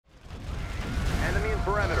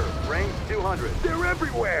200. They're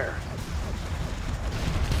everywhere.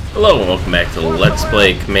 Hello and welcome back to Let's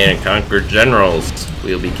Play Command & Conquer Generals.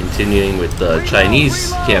 We'll be continuing with the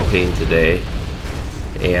Chinese campaign today.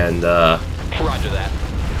 And, Roger that.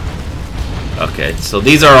 okay, so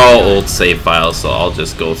these are all old save files, so I'll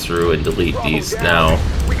just go through and delete these now.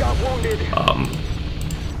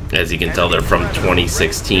 As you can tell, they're from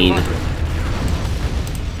 2016.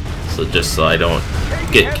 So just so I don't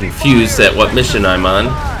get confused at what mission I'm on.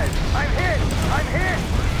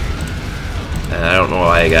 I don't know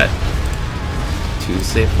why I got 2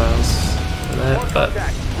 save files for that, but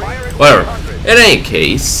whatever. In any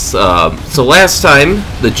case, so last time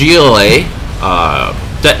the GLA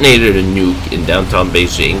detonated a nuke in downtown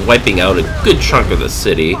Beijing, wiping out a good chunk of the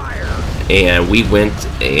city, and we went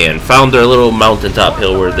and found their little mountaintop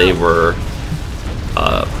hill where they were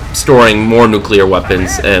storing more nuclear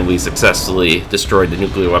weapons, and we successfully destroyed the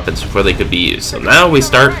nuclear weapons before they could be used. So now we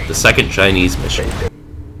start the second Chinese mission.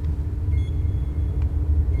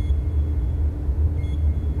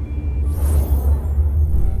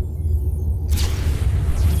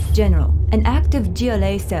 General, an active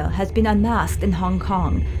GLA cell has been unmasked in Hong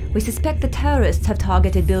Kong. We suspect the terrorists have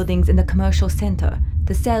targeted buildings in the commercial center.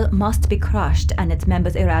 The cell must be crushed and its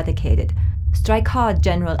members eradicated. Strike hard,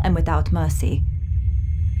 General, and without mercy.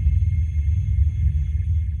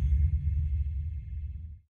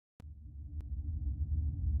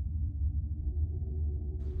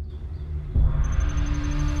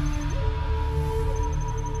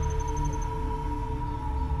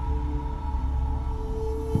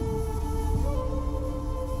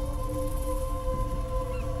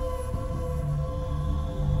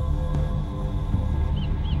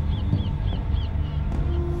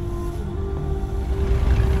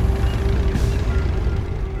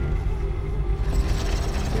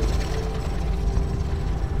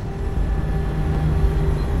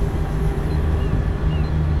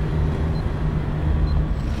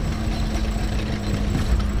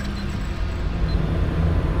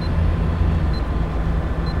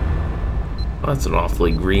 That's an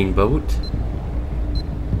awfully green boat.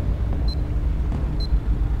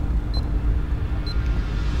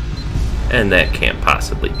 And that can't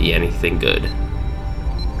possibly be anything good.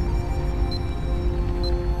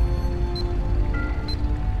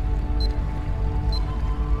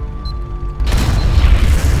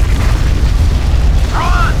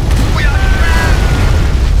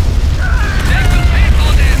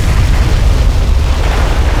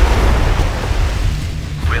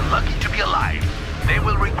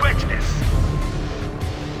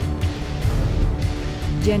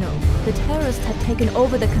 General, the terrorists have taken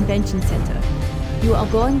over the convention center. You are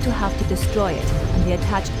going to have to destroy it and the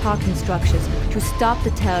attached parking structures to stop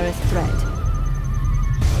the terrorist threat.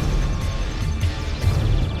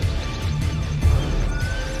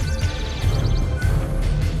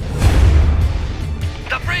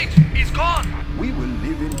 The bridge is gone! We will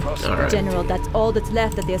live in prosperity. Right. General, that's all that's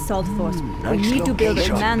left of the assault force. We Nice need to build a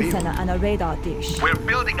location, command Bill. center and a radar dish. We're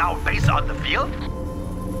building our base on the field?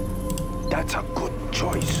 That's a good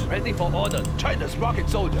choice. Ready for orders. China's rocket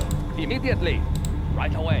soldier. Immediately.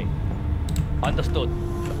 Right away. Understood.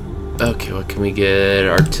 Okay, what can we get?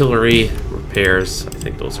 Artillery, repairs. I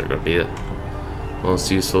think those are going to be the most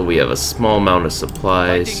useful. We have a small amount of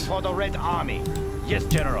supplies. For the Red Army. Yes,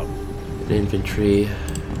 General. Infantry.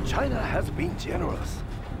 China has been generous.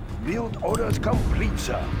 Build orders complete,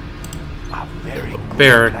 sir. A very good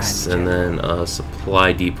Barracks, plan, and then a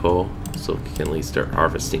supply depot, so we can at least start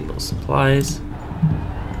harvesting those supplies.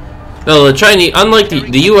 No, the Chinese, unlike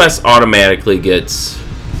the US, automatically gets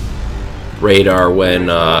radar when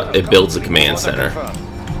it builds a command center.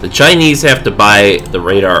 The Chinese have to buy the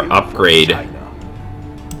radar upgrade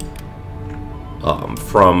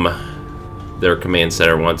from their command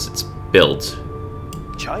center once it's built.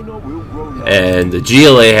 China will grow large. And the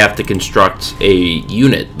GLA have to construct a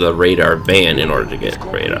unit, the radar band, in order to get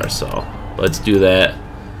radar. So let's do that.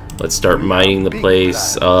 Let's start mining the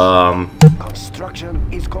place. Construction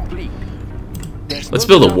is complete. Let's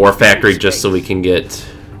build a war factory just so we can get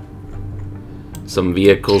some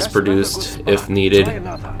vehicles produced if needed.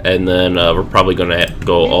 And then we're probably going to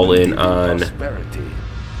go all in on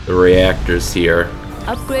the reactors here.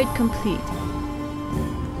 Upgrade complete.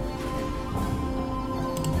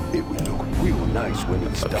 It will look real nice when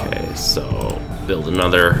it's done. Okay, so build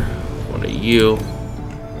another one of you.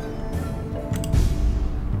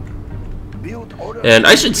 And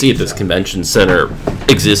I should see if this convention center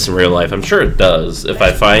exists in real life. I'm sure it does. If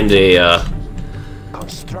I find a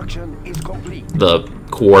Construction is complete. the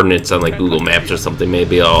coordinates on like Google Maps or something,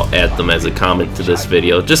 maybe I'll add them as a comment to this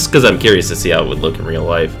video, just because I'm curious to see how it would look in real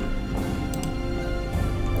life.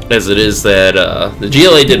 as it is that the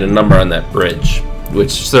GLA did a number on that bridge,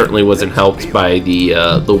 which certainly wasn't helped by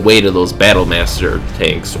the weight of those Battle Master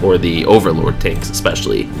tanks, or the Overlord tanks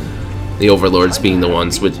especially. The Overlords being the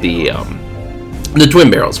ones with the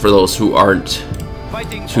twin barrels, for those who aren't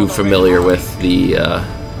too familiar with the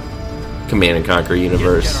Command & Conquer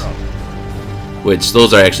universe. Which,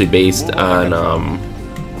 those are actually based on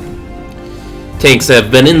tanks that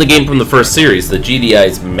have been in the game from the first series, the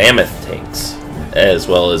GDI's Mammoth tanks, as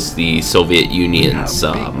well as the Soviet Union's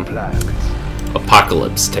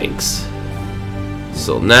Apocalypse tanks.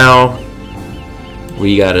 So now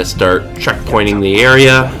we gotta start checkpointing the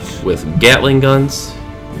area with Gatling guns.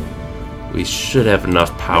 We should have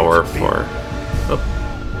enough power for... Oh.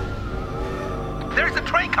 There's a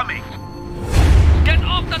train coming! Get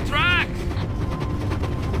off the track!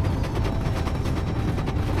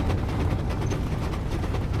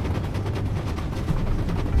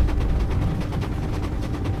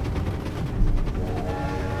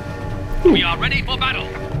 We are ready for battle.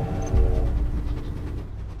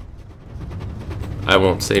 I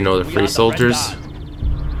won't say no to free soldiers.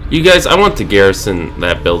 You guys, I want to garrison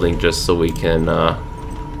that building just so we can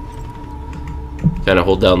kind of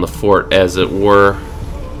hold down the fort, as it were.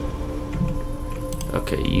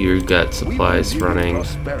 Okay, you got supplies running.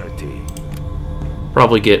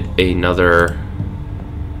 Probably get another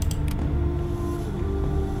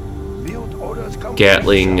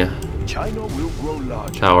Gatling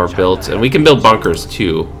tower built, and we can build bunkers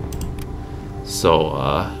too. So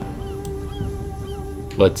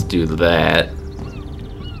let's do that.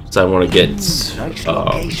 So I want to get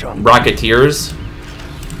Rocketeers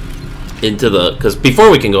into the... because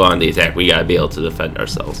before we can go on the attack, we gotta be able to defend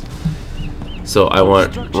ourselves. So I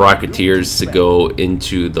want Rocketeers to go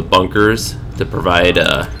into the bunkers to provide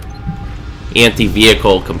a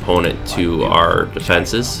anti-vehicle component to our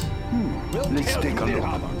defenses. Let's take a look.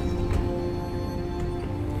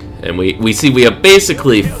 And we see we have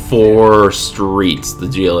basically 4 streets the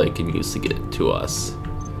GLA can use to get to us.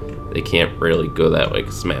 They can't really go that way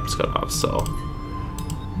because the map's cut off, so...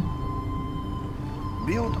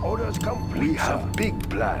 Build orders complete. We have big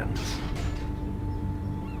plans.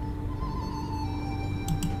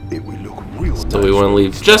 It will look real nice. So we want to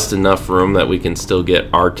leave just enough room that we can still get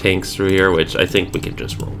our tanks through here, which I think we can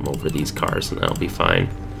just roll them over these cars and that'll be fine.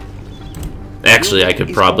 Actually, I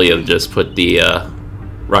could probably have just put the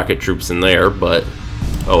rocket troops in there, but...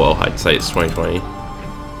 oh well, hindsight's 2020.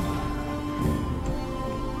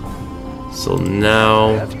 So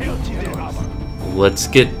now... let's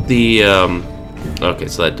get the... okay,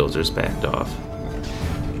 so that dozer's backed off.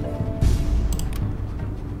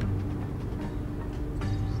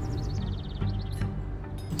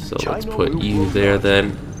 So let's put you there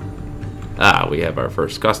then. Ah, we have our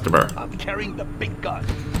first customer. I'm carrying the big gun.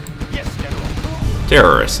 Yes, General.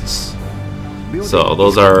 Terrorists. So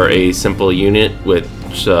those are a simple unit, which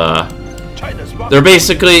they're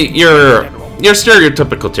basically your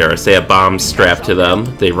stereotypical terrorists. They have bombs strapped to them.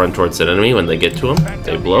 They run towards an enemy. When they get to them,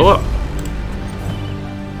 they blow up.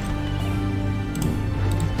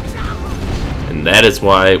 And that is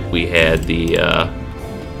why we had the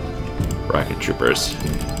rocket troopers.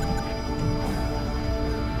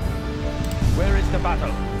 Where is the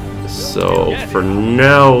battle? So for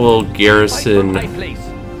now, we'll garrison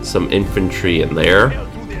some infantry in there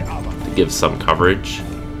to give some coverage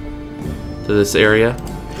to this area.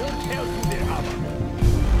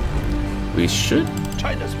 We should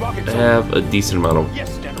have a decent amount of...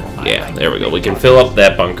 yeah, there we go. We can fill up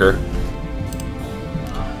that bunker.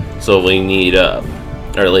 So we need, or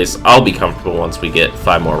at least I'll be comfortable once we get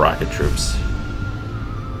 5 more rocket troops.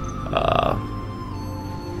 Oh.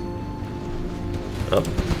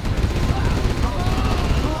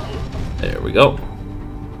 There we go.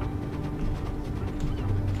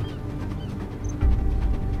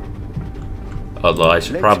 Although I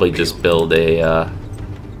should probably just build a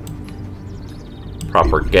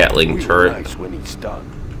proper Gatling turret.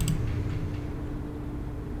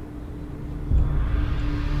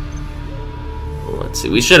 Let's see,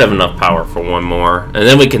 we should have enough power for 1 more, and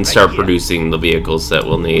then we can start producing the vehicles that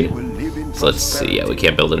we'll need. So let's see, yeah, we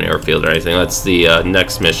can't build an airfield or anything. That's the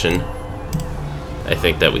next mission. I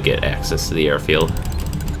think that we get access to the airfield.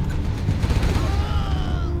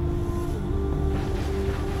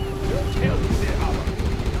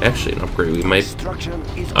 Actually, an upgrade we might...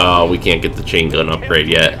 oh, we can't get the chain gun upgrade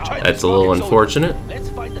yet. That's a little unfortunate. Let's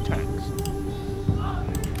fight the tanks.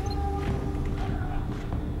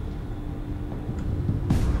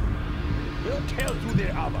 We'll tear through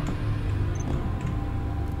their armor.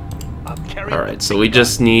 Alright, so we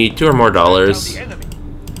just need $2 or more dollars.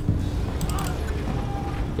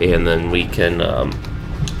 And then we can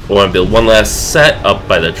I want to build one last set up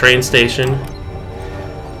by the train station,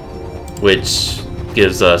 which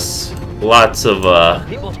gives us lots of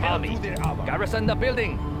People's army. Garrison the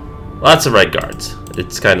building. lots of red guards.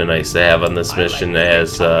 It's kind of nice to have on this mission,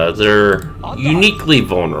 as they're uniquely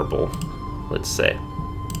vulnerable, let's say.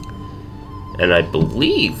 And I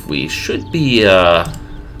believe we should be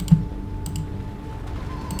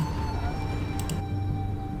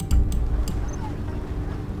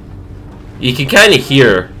you can kind of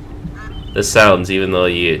hear the sounds, even though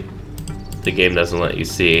the game doesn't let you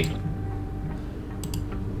see.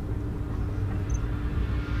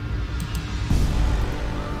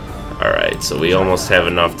 Alright, so we almost have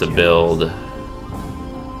enough to build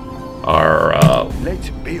our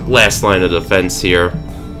last line of defense here.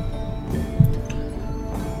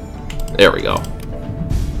 There we go.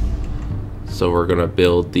 So we're gonna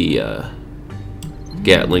build the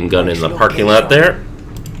Gatling gun in the parking lot there,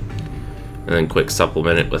 and then quick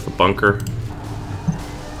supplement it with a bunker,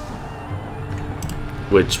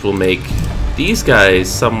 which will make these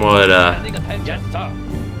guys somewhat Yes, sir.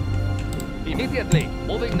 Immediately.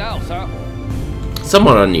 Moving now, sir.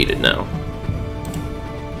 somewhat unneeded now.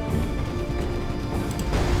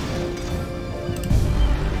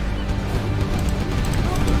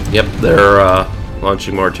 Yep, they're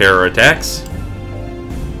launching more terror attacks,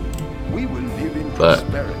 We will live in but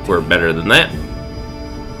prosperity. we're better than that.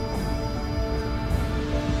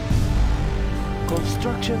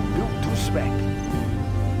 Construction built to spec.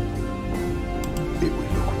 It will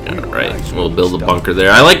look real Alright, nice we'll when build a it's bunker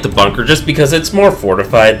there. I like the bunker just because it's more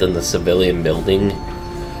fortified than the civilian building.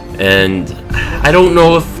 And I don't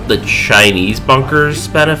know if the Chinese bunkers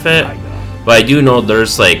benefit, but I do know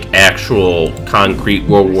there's like actual concrete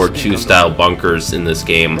World War II style bunkers in this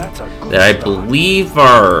game that I believe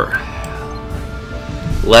are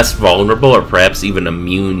less vulnerable, or perhaps even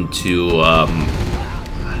immune to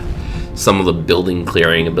some of the building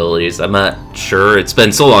clearing abilities. I'm not sure. It's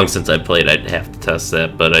been so long since I played, I'd have to test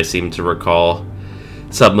that, but I seem to recall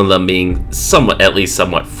some of them being somewhat, at least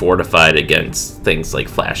somewhat fortified against things like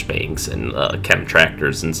flashbangs and chem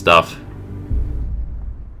tractors and stuff.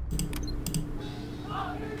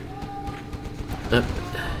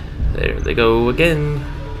 There they go again.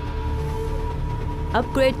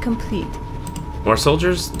 Upgrade complete. More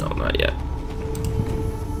soldiers? No, not yet.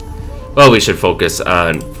 Well, we should focus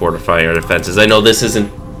on fortifying our defenses. I know this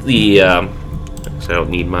isn't the actually, I don't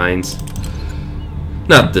need mines.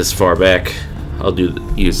 Not this far back. I'll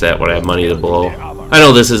use that when I have money to blow. I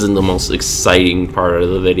know this isn't the most exciting part of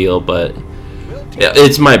the video, but yeah,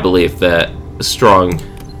 it's my belief that strong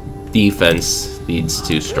defense leads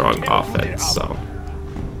to strong offense. So,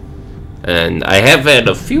 and I have had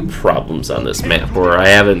a few problems on this map where I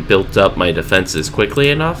haven't built up my defenses quickly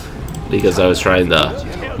enough because I was trying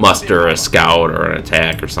to muster a scout or an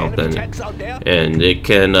attack or something, and it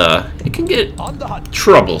can get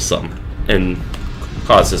troublesome and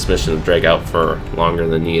cause this mission to drag out for longer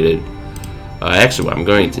than needed. Actually, what I'm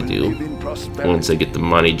going to do once I get the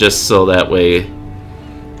money, just so that way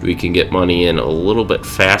we can get money in a little bit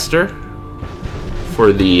faster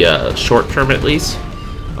for the short term at least,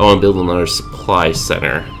 I want to build another supply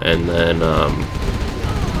center, and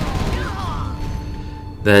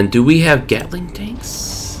then do we have Gatling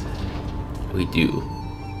tanks? We do.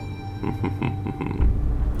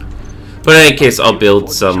 But in any case, I'll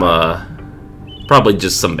build some probably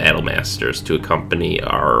just some battle masters to accompany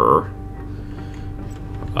our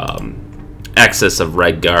excess of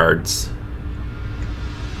red guards,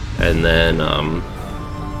 and then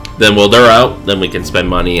while they're out, then we can spend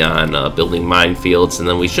money on building minefields, and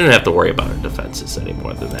then we shouldn't have to worry about our defenses any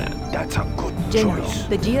more than that. That's a good General, choice.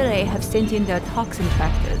 the GLA have sent in their toxin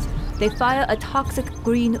tractors. They fire a toxic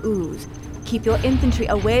green ooze. Keep your infantry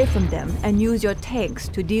away from them and use your tanks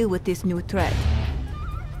to deal with this new threat.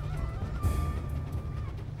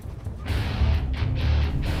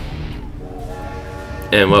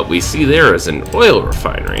 And what we see there is an oil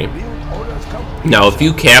refinery. Now, if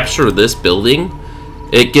you capture this building,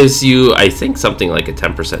 it gives you, I think, something like a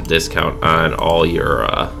 10% discount on all your,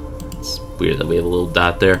 it's weird that we have a little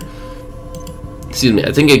dot there. Excuse me,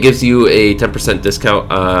 I think it gives you a 10%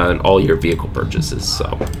 discount on all your vehicle purchases,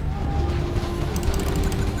 so.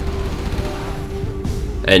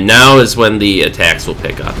 And now is when the attacks will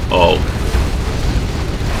pick up. Oh.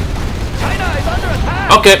 China is under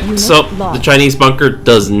attack. Okay, so the Chinese bunker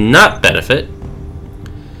does not benefit.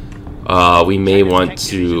 We may want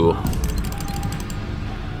to...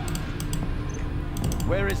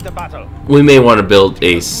 Where is the battle? We may want to build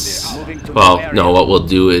a... Well, no, what we'll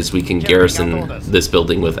do is we can garrison this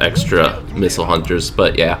building with extra missile hunters,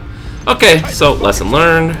 but yeah. Okay, so lesson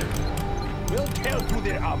learned. We'll tear through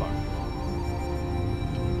their armor.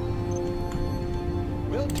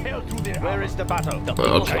 Where is the battle? The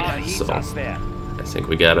Okay, China needs so us there. I think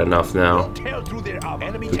we got enough now. Tear through their armor.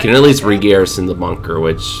 Enemy We can at least re-garrison the bunker,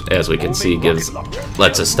 which, as we can see,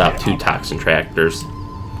 lets us stop 2 toxin tractors.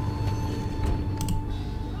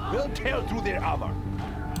 We'll tear through their armor.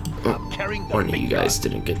 Carrying the One of big you guys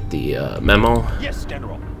gun. didn't get the memo. Yes,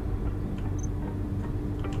 General.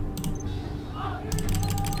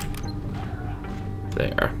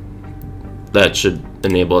 There. That should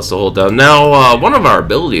enable us to hold down. Now, one of our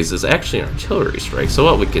abilities is actually an artillery strike. So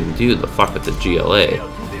what we can do to fuck with the GLA Tear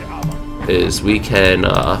through their armor. is we can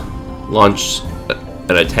launch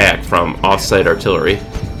an attack from off-site artillery.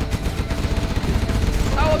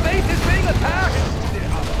 Our base is being attacked!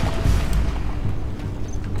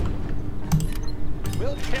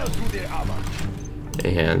 We'll tear through their armor.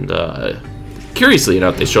 And curiously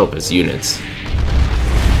enough, they show up as units.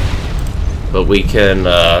 But we can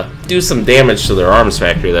do some damage to their arms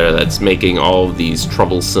factory there that's making all of these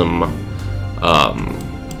troublesome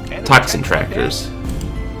toxin tractors.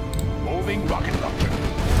 Moving rocket launcher.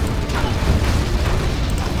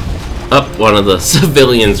 Up, one of the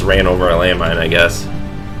civilians ran over a landmine, I guess.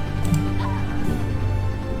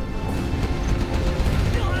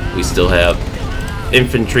 We still have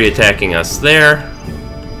infantry attacking us there.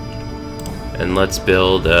 And let's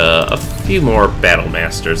build a few more battle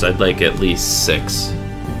masters. I'd like at least 6.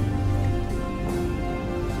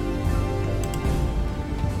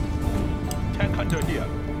 Tank hunter here.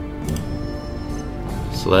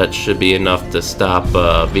 So that should be enough to stop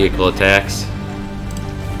vehicle attacks.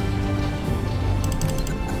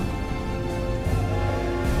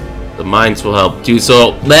 The mines will help too.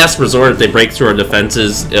 So last resort, if they break through our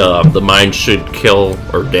defenses, the mines should kill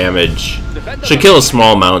or damage. Should kill a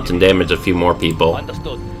small amount and damage a few more people.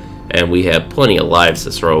 Understood. And we have plenty of lives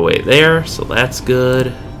to throw away there, so that's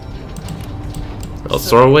good. Oh,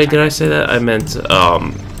 throw away, did I say that? I meant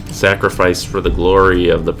sacrifice for the glory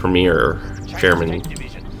of the premier, chairman,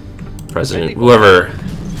 president, whoever.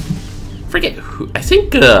 Forget who. I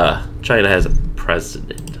think China has a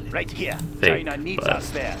president. Right here. Think, China needs but- us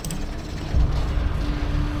there.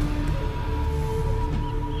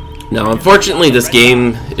 Now, unfortunately, this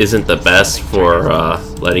game isn't the best for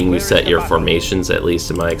letting you set your formations, at least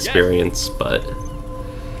in my experience, but...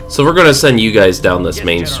 So we're going to send you guys down this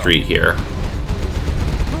main street here.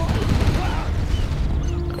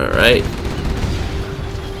 Alright.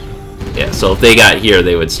 Yeah, so if they got here,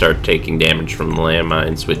 they would start taking damage from the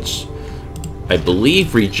landmines, which I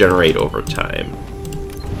believe regenerate over time.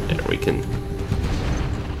 There, we can...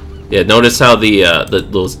 Yeah, notice how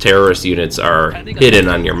those terrorist units are hidden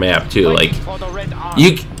on your map too. Like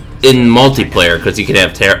you in multiplayer, because you can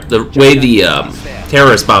have the way the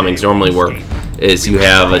terrorist bombings normally work is you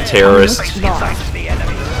have a terrorist.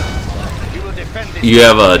 You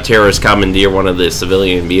have a terrorist commandeer one of the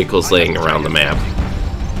civilian vehicles laying around the map,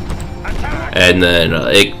 and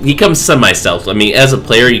then he comes semi-stealth. I mean, as a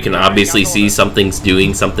player, you can obviously see something's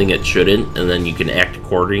doing something it shouldn't, and then you can act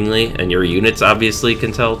accordingly, and your units obviously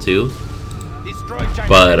can tell too.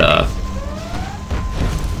 But,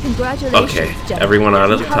 Congratulations, okay, General. everyone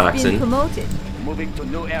out of the You have been toxin. promoted. Moving to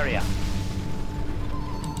new area.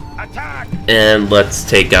 Attack! And let's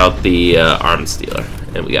take out the arms dealer.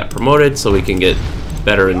 And we got promoted, so we can get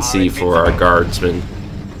better in C for our guardsmen,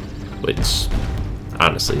 which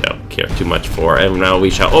honestly I don't care too much for. And now we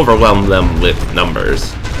shall overwhelm them with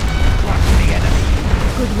numbers.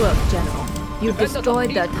 Good work, General. You've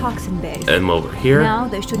destroyed their toxin base. And over here. Now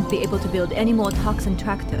they shouldn't be able to build any more toxin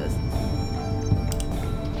tractors.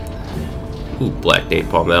 Ooh, black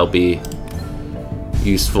napalm. That'll be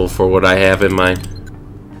useful for what I have in mind.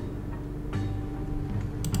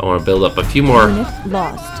 I want to build up a few more. Unit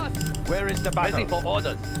lost. Where is the Ready battle? for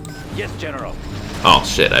orders. Yes, General. Oh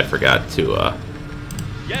shit! I forgot to.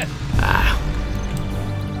 Yes.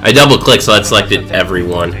 I double clicked, so that selected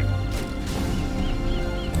everyone.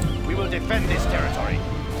 We will defend this territory.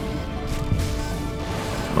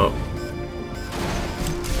 Oh.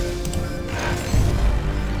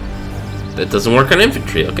 That doesn't work on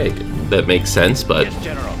infantry. Okay, that makes sense, but Yes,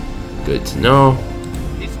 General. good to know.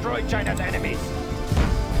 Destroy China's enemies.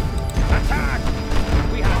 Attack!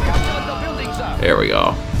 We have captured the building, sir. There we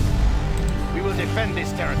go. We will defend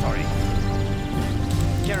this territory.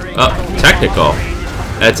 Carrying Oh, technical.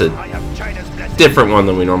 That's a I have China's blessing. different one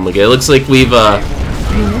than we normally get. It looks like we've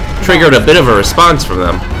triggered a bit of a response from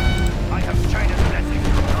them. I have China's blessing.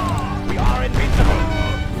 We are invincible.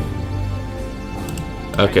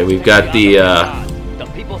 Okay, we've got the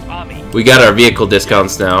People's Army. we got our vehicle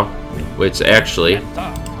discounts now, which actually, Yes,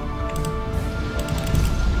 sir.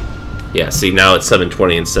 yeah. See, now it's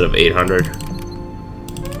 720 instead of 800.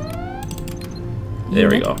 There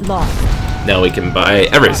we Unit go. lost. Now we can buy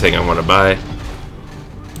everything I want to buy.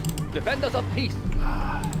 Defenders of peace.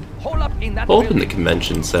 Hold up in that Open the building.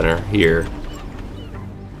 convention center here.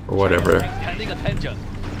 Or whatever Paying attention.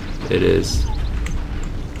 it is.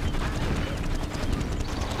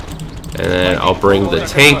 And then I'll bring the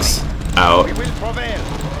tanks out. We will prevail.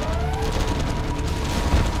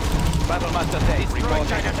 Battlemaster Tate, report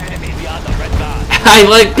China's enemy beyond the red guard. I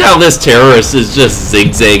like how this terrorist is just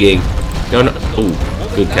zigzagging. No, no. Ooh,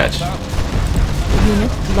 good catch.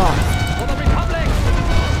 Unit lost. For the Republic!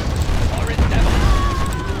 Orange Devil!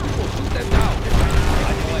 Shoot them down!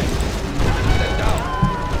 Right away! Shoot them down!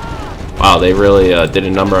 Wow, they really did a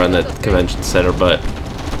number on the convention center, but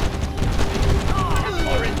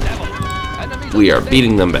Orange Devil! Enemies we are on the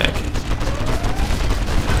beating them back.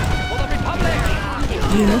 For the Republic!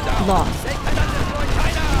 Unit lost. They cannot destroy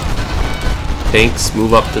China! Tanks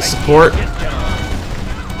move up to support.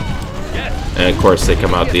 And of course they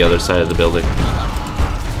come out the other side of the building.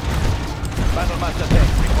 Battlemaster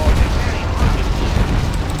Tate reporting.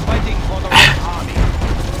 Fighting for the Red Army.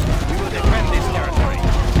 We will defend this territory.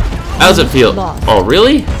 How does it feel? Oh,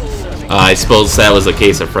 really? I suppose that was a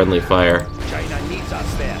case of friendly fire. China needs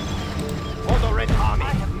us there. For the Red Army.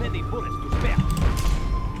 I have many bullets to spare.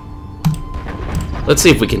 Let's see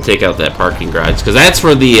if we can take out that parking garage, because that's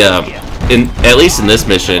where the, at least in this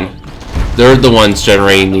mission, they're the ones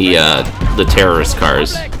generating the terrorist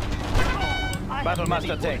cars.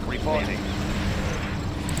 Battlemaster Tate reporting.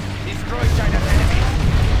 Destroy China's enemy.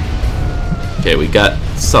 Okay, we got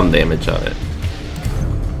some damage on it.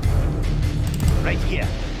 Right here.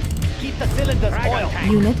 Keep the cylinders oiled.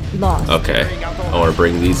 Unit lost. Okay, I want to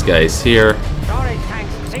bring these guys here. Storage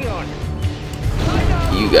tanks sealed.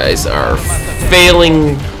 You guys are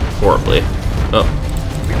failing horribly. Oh,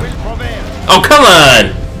 We will prevail. oh, come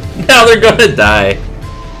on! Now they're gonna die.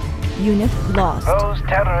 Unit lost. Those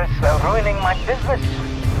terrorists are ruining my business.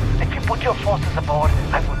 If you put your forces aboard,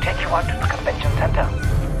 I will take you out to the convention center.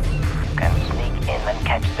 You can sneak in and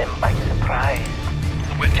catch them by surprise.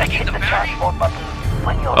 We're taking Hit the transport button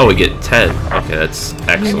when you're Oh, we get 10. Okay, that's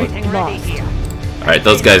excellent. Unit lost. Alright,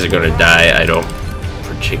 those guys are gonna die. I don't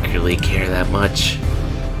particularly care that much.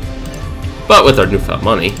 But with our newfound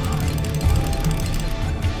money,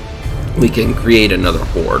 we can create another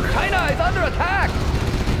horde. China is under attack!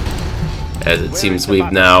 As it seems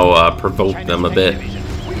we've now provoked them a bit. We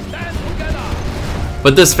stand together!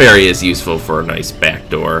 But this ferry is useful for a nice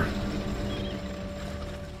backdoor.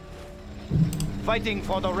 Fighting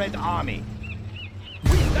for the Red Army. We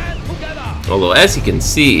stand together! Although, as you can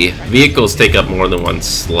see, vehicles take up more than one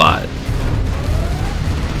slot.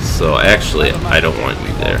 So actually, I don't want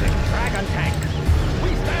you there. Dragon tank. We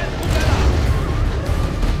stand together!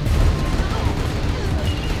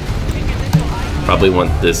 Probably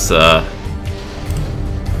want this, Storage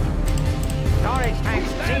tanks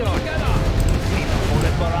sealed. Together! See the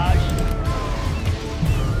bullet barrage.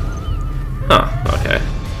 huh, okay.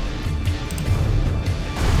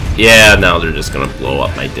 Yeah, now they're just gonna blow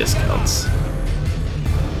up my discounts.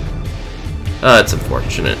 That's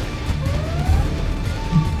unfortunate.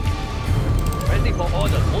 Ready for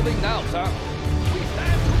orders. Moving now, sir. We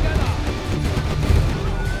stand together!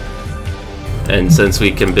 And since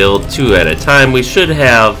we can build 2 at a time, we should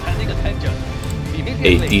have Paying attention. a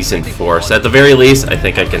Immediately decent ready for force. orders. At the very least, I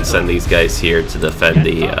think I can send these guys here to defend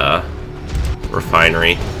the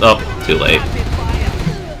refinery. Oh, too late.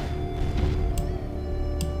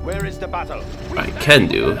 Where is the battle? What I can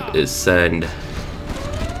do is send...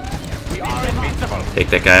 We are invincible. Take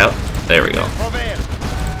that guy out. There we go. Prevail.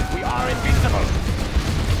 We are invincible.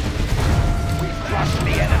 We crush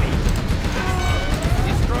the enemy.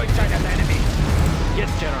 Destroy China's enemy. Yes,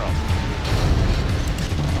 General.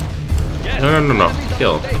 Yes. No, no, no, no. Enemies on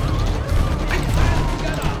Kill. the stage.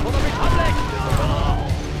 Together for the Republic!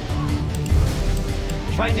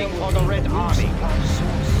 Fighting for the Red Army.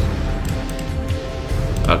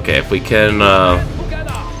 Okay, if we can Together!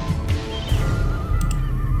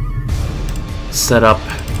 set up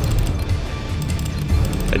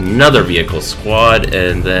another vehicle squad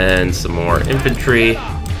and then some more infantry,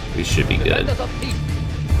 we should be good. Defenders of peace.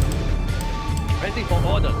 Ready for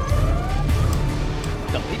orders.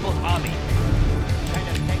 The People's Army.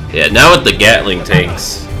 Yeah, now with the Gatling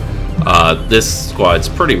tanks, this squad's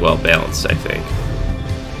pretty well balanced, I think.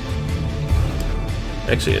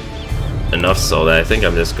 Actually, enough so that I think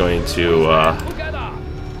I'm just going to Together!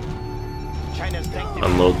 China's tank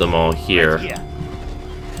unload them all here here.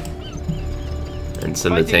 and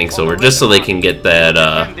send the tanks over, just so they can get that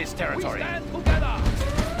Defend this territory. Stand together!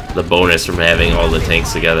 the bonus from having all the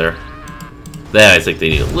tanks together. that I think they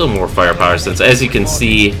need a little more firepower, since as you can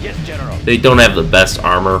see, they don't have the best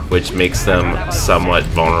armor, which makes them somewhat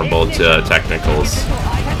vulnerable to technicals.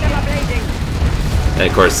 And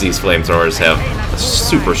of course, these flamethrowers have a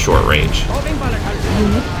super short range,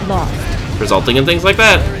 Unit lost. resulting in things like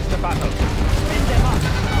that.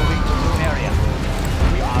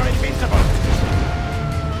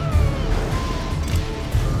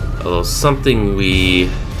 Although something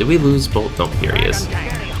did we lose both? No, here he is.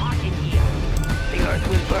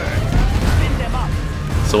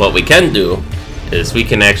 So what we can do is we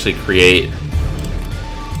can actually create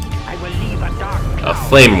a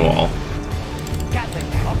flame wall,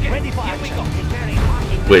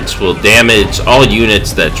 which will damage all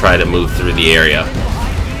units that try to move through the area.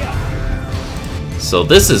 So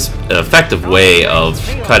this is an effective way of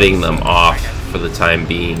cutting them off for the time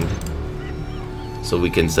being. So we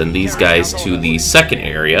can send these guys to the second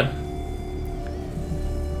area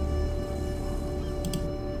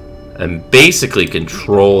and basically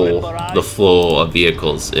control the flow of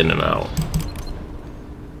vehicles in and out.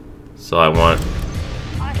 So I want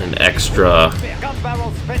an extra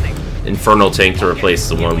Inferno tank to replace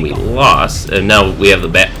the one we lost, and now we have the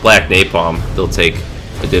black napalm. They'll take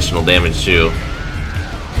additional damage too.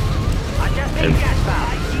 And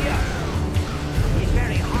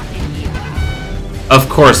of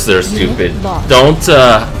course they're stupid. Don't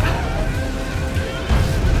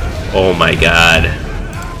oh my god.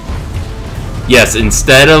 Yes,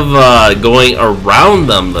 instead of going around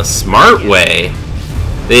them the smart way,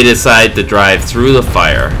 they decide to drive through the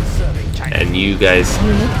fire. And you guys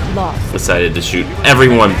decided to shoot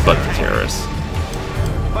everyone but the terrorists.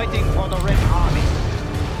 Fighting for the Red Army.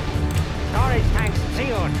 Storage tanks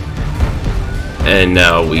sealed. And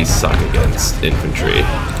now we suck against infantry.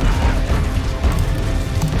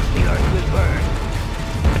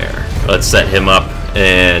 There. Let's set him up,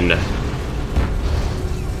 and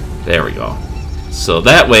there we go. So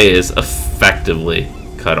that way is effectively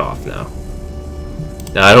cut off now.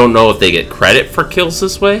 Now I don't know if they get credit for kills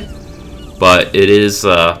this way, but it is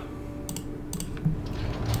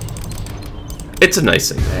it's a nice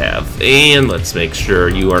thing to have. And let's make sure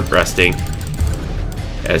you aren't resting.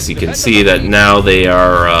 As you can see that now they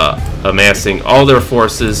are amassing all their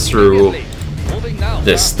forces through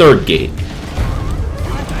this third gate.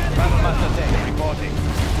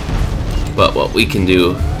 But what we can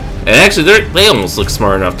do, and actually they almost look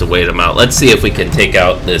smart enough to wait them out. Let's see if we can take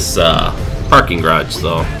out this parking garage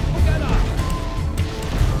though.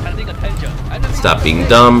 Stop being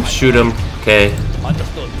dumb, shoot him, okay.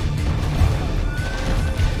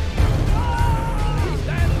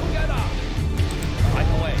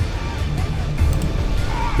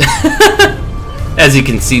 As you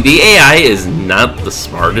can see, the AI is not the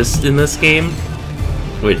smartest in this game,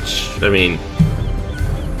 which, I mean,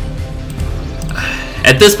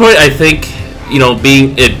 at this point, I think, you know,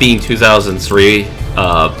 being 2003,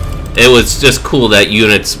 it was just cool that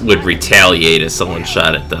units would retaliate if someone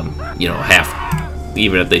shot at them, you know,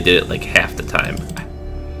 even if they did it like half the time.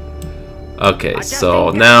 Okay,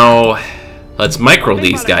 so now let's micro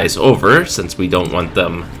these guys over, since we don't want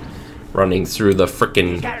them running through the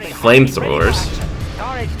frickin' flamethrowers.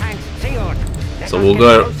 So we'll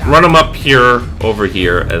go run them up here, over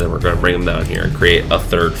here, and then we're going to bring them down here and create a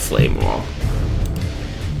third flame wall.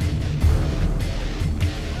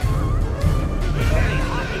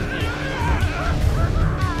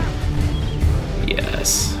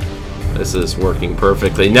 Yes, this is working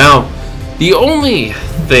perfectly. Now, the only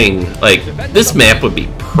thing, like, this map would be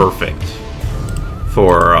perfect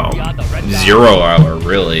for 0 hour,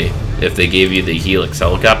 really, if they gave you the Helix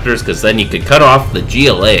helicopters, because then you could cut off the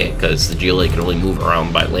GLA, because the GLA can only move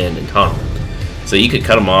around by land and tunnel. So you could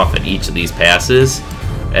cut them off at each of these passes,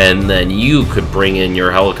 and then you could bring in your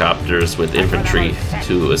helicopters with infantry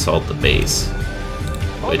to assault the base.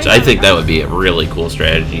 Which I think that would be a really cool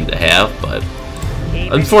strategy to have, but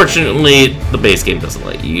unfortunately, the base game doesn't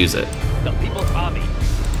let you use it. The People's Army.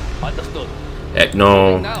 Understood. Heck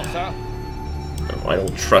no. Now, sir. I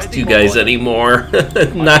don't trust you guys anymore.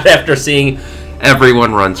 Not after seeing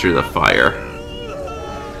everyone run through the fire.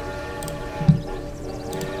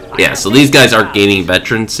 Yeah, so these guys aren't gaining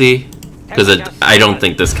veterancy, because I don't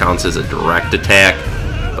think this counts as a direct attack,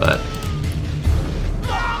 but...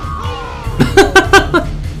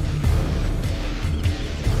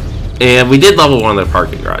 And we did level one of the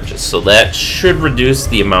parking garages, so that should reduce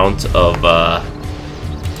the amount of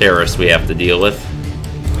terrorists we have to deal with.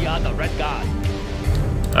 We are the Red Guard.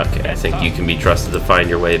 Okay, I think you can be trusted to find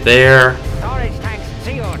your way there. Storage tanks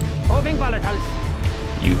sealed. Moving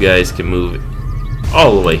volatiles. You guys can move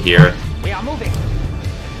all the way here. We are moving.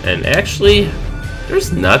 And actually,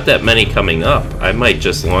 There's not that many coming up. I might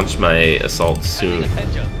just launch my assault soon.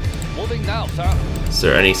 Moving now, sir. Is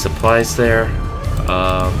there any supplies there?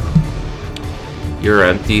 You're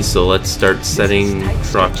empty, so let's start sending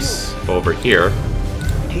trucks over here.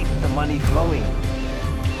 Keep the money flowing.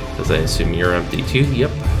 Because I assume you're empty too.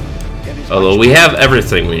 Yep. Although we have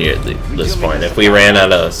everything we need at this point. If we ran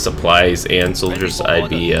out of supplies and soldiers, I'd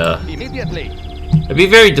be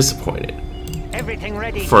very disappointed. Everything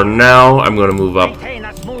ready. For now, I'm going to move up Maintain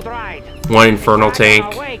a smooth ride. one infernal tank,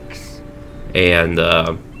 and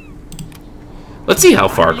let's see how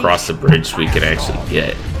far across the bridge we can actually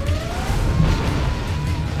get.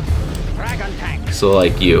 Dragon tank. So,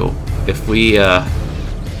 like you, if we Adjusting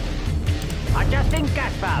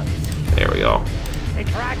gas valves. there we go. The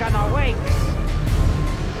dragon awakes.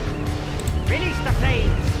 Release the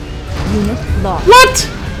flames. Unit lost. What?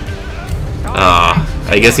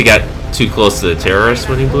 I guess he got too close to the terrorists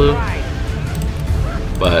when he blew.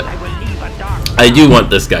 But I will leave a dark. I do want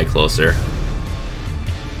this guy closer.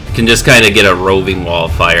 Can just kind of get a roving wall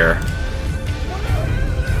of fire.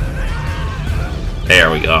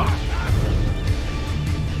 There we go.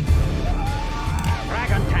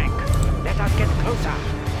 Dragon tank. Let us get closer.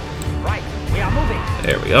 Right, we are moving.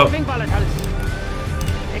 There we go. Moving volatiles.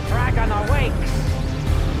 The dragon awakes.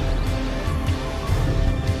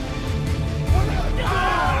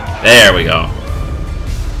 There we go.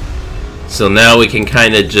 So now we can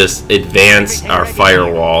kind of just advance our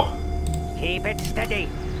firewall. Keep it steady.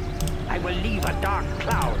 I will leave a dark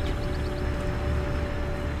cloud.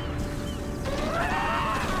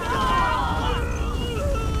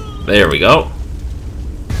 There we go.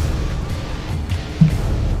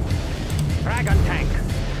 Dragon tank.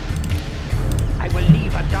 I will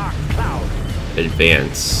leave a dark cloud.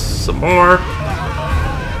 Advance some more.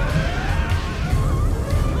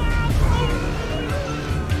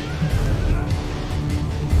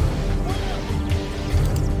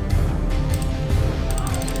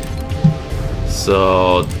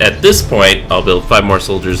 So at this point, I'll build 5 more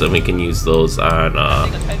soldiers, and we can use those on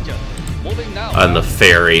the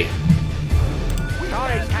ferry.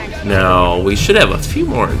 Storage tanks. Now we should have a few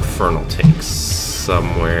more infernal tanks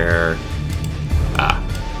somewhere.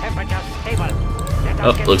 Temperature stable. Let us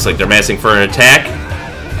Oh, get looks like they're massing for an attack.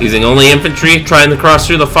 Using only infantry, trying to cross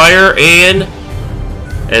through the fire, and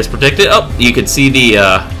as predicted, oh, you can see the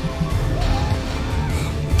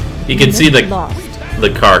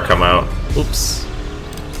the car come out. Oops.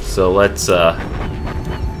 So let's knock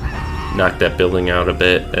that building out a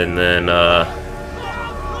bit, and then I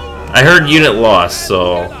heard unit lost,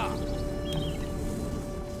 so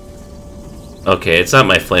okay, it's not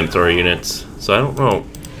my flamethrower units, so I don't know.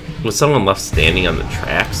 Was someone left standing on the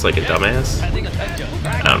tracks like a dumbass? I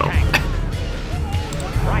don't know.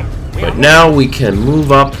 right. We But are now we can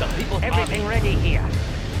move up moving. Everything ready here.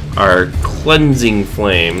 our cleansing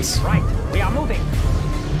flames Right. We are moving.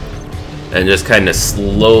 and just kind of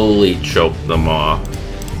slowly choke them off.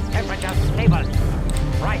 Temperature stable.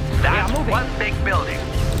 Right. We are moving. One big building.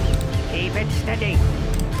 Keep it steady.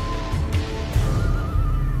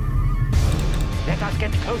 Let us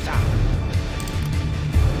get closer.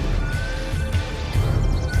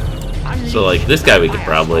 So like this guy we could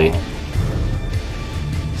probably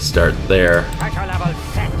start there. Pressure level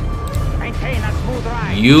set. Maintain a smooth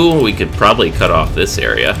ride. You, we could probably cut off this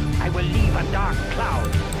area. I will leave a dark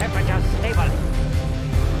cloud. Temperature stable.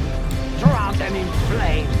 Surround them in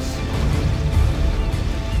flames.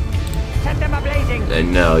 Set them ablazing.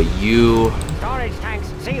 And now you... Storage tanks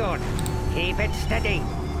sealed. Keep it steady.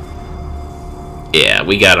 Yeah,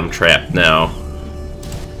 we got him trapped now.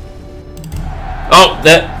 Oh,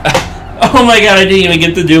 that... Oh my god, I didn't even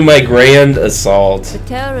get to do my grand assault. The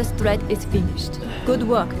terrorist threat is finished. Good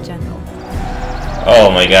work, General.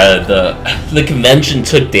 Oh my god, the convention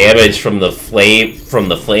took damage from the flame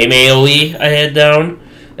AoE I had down.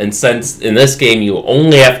 And since in this game you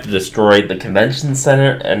only have to destroy the convention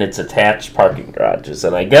center and its attached parking garages,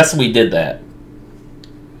 and I guess we did that.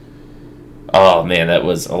 Oh man, that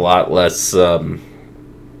was a lot less it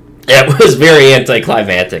was very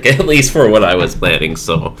anticlimactic, at least for what I was planning.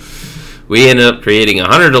 So we ended up creating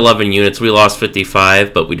 111 units. We lost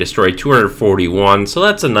 55, but we destroyed 241. So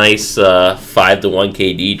that's a nice 5-to-1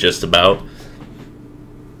 KD just about.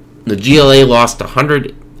 The GLA lost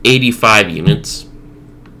 185 units.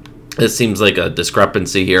 It seems like a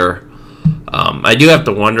discrepancy here. I do have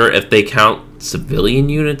to wonder if they count civilian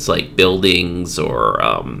units like buildings or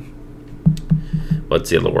what's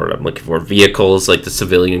the other word I'm looking for? Vehicles, like the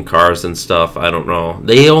civilian cars and stuff. I don't know.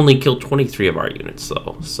 They only killed 23 of our units,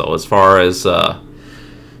 though. So as far as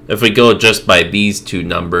if we go just by these two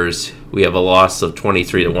numbers, we have a loss of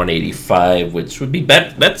 23 to 185, which would be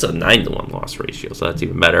better. That's a 9 to 1 loss ratio, so that's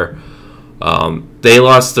even better. They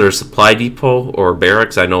lost their supply depot or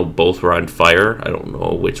barracks. I know both were on fire. I don't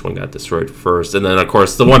know which one got destroyed first. And then, of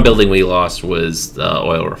course, the one building we lost was the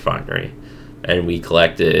oil refinery. And we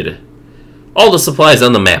collected all the supplies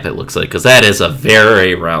on the map, it looks like, because that is a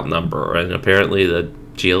very round number. And apparently the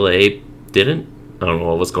GLA didn't. I don't know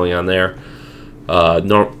what was going on there.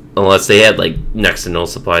 Unless they had, like, next to no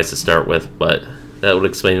supplies to start with. But that would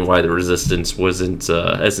explain why the resistance wasn't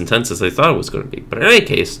as intense as they thought it was going to be. But in any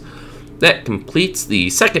case, that completes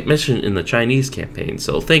the second mission in the Chinese campaign.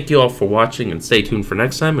 So thank you all for watching, and stay tuned for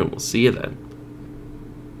next time, and we'll see you then.